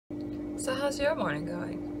So how's your morning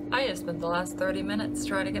going? I just spent the last 30 minutes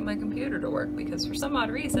trying to get my computer to work because for some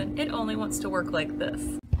odd reason, it only wants to work like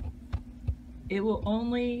this. It will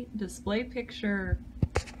only display picture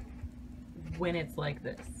when it's like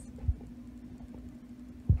this.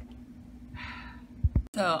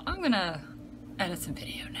 So I'm gonna edit some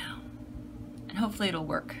video now. And hopefully it'll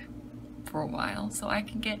work for a while so I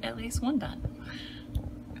can get at least one done.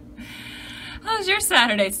 How's your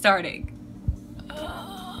Saturday starting?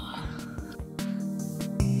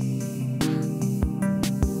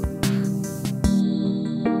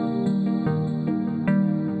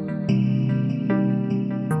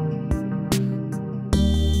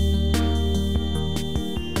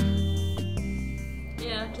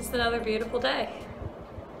 Just another beautiful day.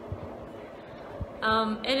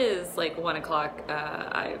 It is like 1 o'clock.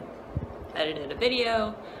 I edited a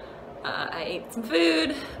video. I ate some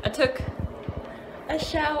food. I took a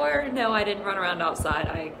shower. No, I didn't run around outside.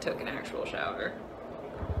 I took an actual shower.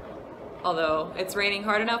 Although it's raining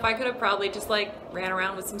hard enough, I could have probably just like ran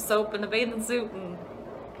around with some soap and a bathing suit and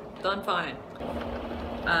done fine.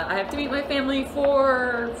 I have to meet my family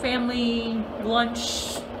for family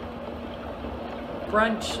lunch.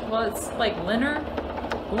 Brunch, well, it's like lunch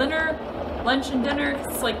and dinner.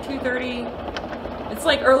 It's like 2:30. It's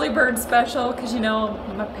like early bird special because, you know,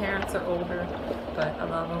 my parents are older, but I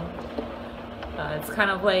love them. It's kind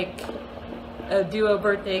of like a duo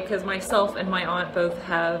birthday because myself and my aunt both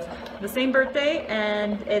have the same birthday,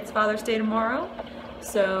 and it's Father's Day tomorrow.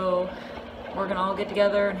 So we're gonna all get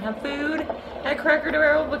together and have food at Cracker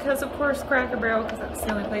Barrel because, of course, Cracker Barrel, because that's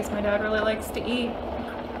the only place my dad really likes to eat.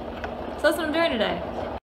 So that's what I'm doing today.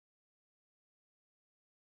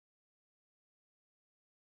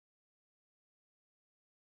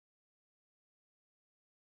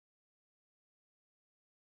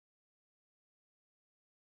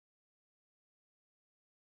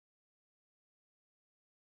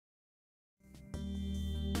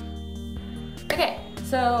 Okay,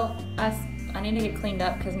 so I need to get cleaned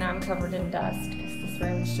up because now I'm covered in dust because this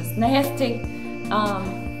room is just nasty.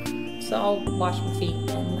 So I'll wash my feet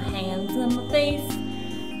and my hands and my face,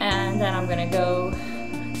 and then I'm gonna go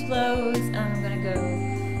to Lowe's, and I'm gonna go,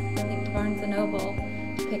 I think, to Barnes & Noble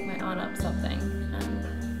to pick my aunt up something.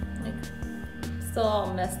 And like, still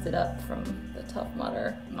all messed it up from the Tough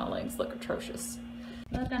Mudder. My legs look atrocious.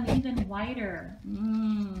 Look, I'm even whiter.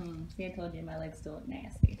 See, I told you my legs still look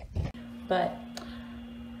nasty. But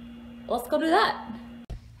let's go do that.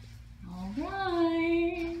 All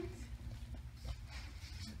right.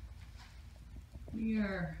 We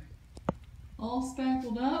are all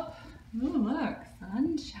spackled up. Ooh, look,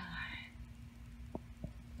 sunshine.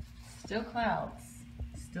 Still clouds,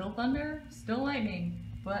 still thunder, still lightning,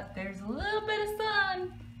 but there's a little bit of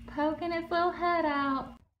sun poking its little head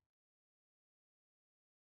out.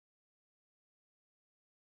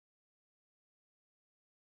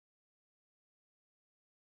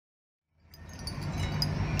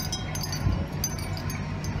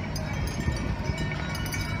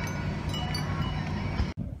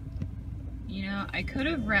 I could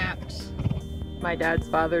have wrapped my dad's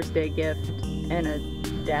Father's Day gift in a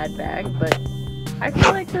dad bag, but I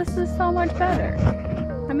feel like this is so much better.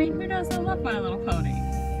 I mean, who doesn't love My Little Pony?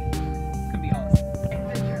 It's gonna be awesome.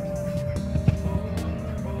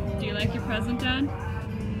 Do you like your present, Dad?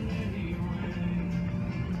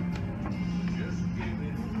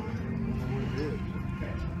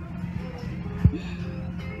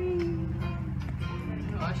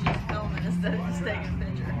 Oh, she's filming instead of just taking a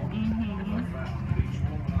picture.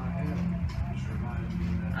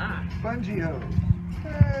 Bungee hose.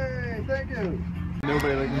 Hey, thank you.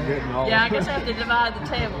 Nobody like getting all. Yeah, I guess I have to divide the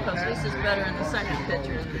table because this is better in the second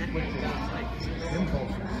picture.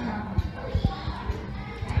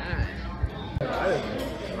 Alright.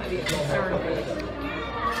 Might be a concern with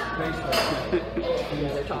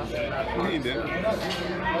they're talking about.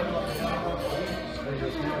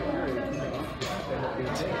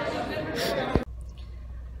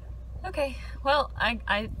 Okay, well,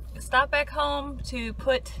 I stopped back home to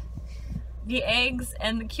put the eggs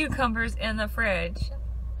and the cucumbers in the fridge.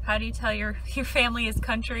 How do you tell your family is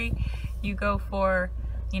country? You go for,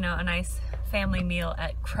 you know, a nice family meal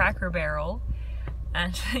at Cracker Barrel,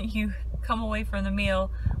 and you come away from the meal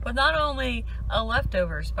with not only a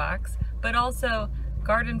leftovers box, but also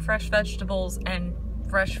garden fresh vegetables and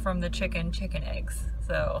fresh from the chicken eggs.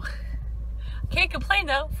 So can't complain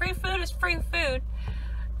though, free food is free food.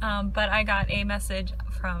 But I got a message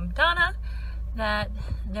from Donna that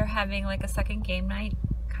they're having like a second game night,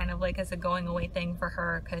 kind of like as a going away thing for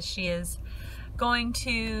her, because she is going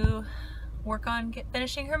to work on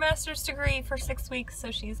finishing her master's degree for 6 weeks, so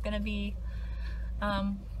she's going to be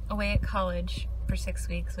away at college for 6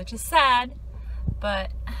 weeks, which is sad,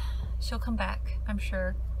 but she'll come back, I'm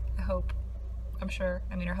sure. I hope. I'm sure.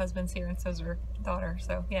 I mean, her husband's here and so's her daughter,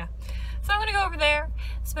 so yeah. So I'm gonna go over there,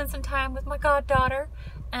 spend some time with my goddaughter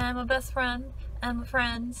and my best friend and my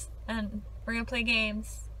friends, and we're gonna play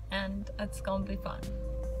games, and it's gonna be fun.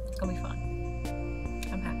 It's gonna be fun.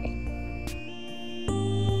 I'm happy.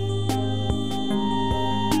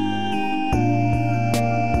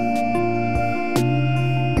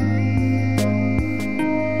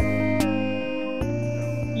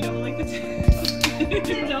 You don't like the tip?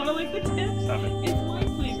 You don't like the tip? Stop it. It's wine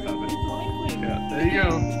flavor. Stop it. It's wine flavor. Yeah, there you go.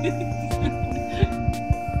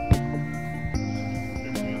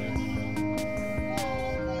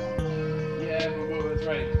 Yeah, boo-boo, that's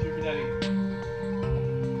right. Cheer for daddy.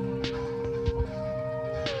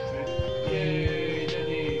 Yay,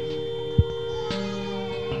 daddy.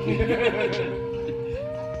 You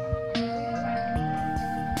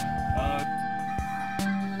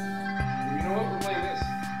know what? We're playing this.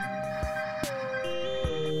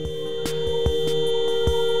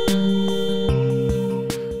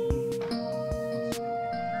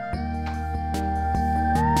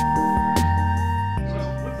 So,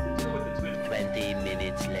 what's the deal with the twin? 20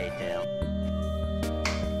 minutes later.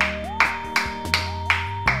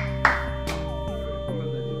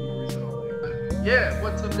 Yeah,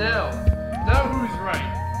 what's up now? Now who's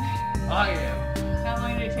right? I am. How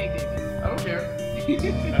long did it take, David? I don't care. It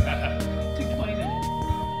took 20 minutes.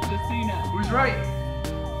 Just so you know. Who's right?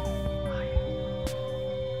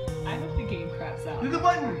 I hope the game craps out. Hit the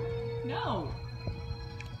button. No.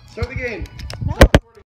 Start the game.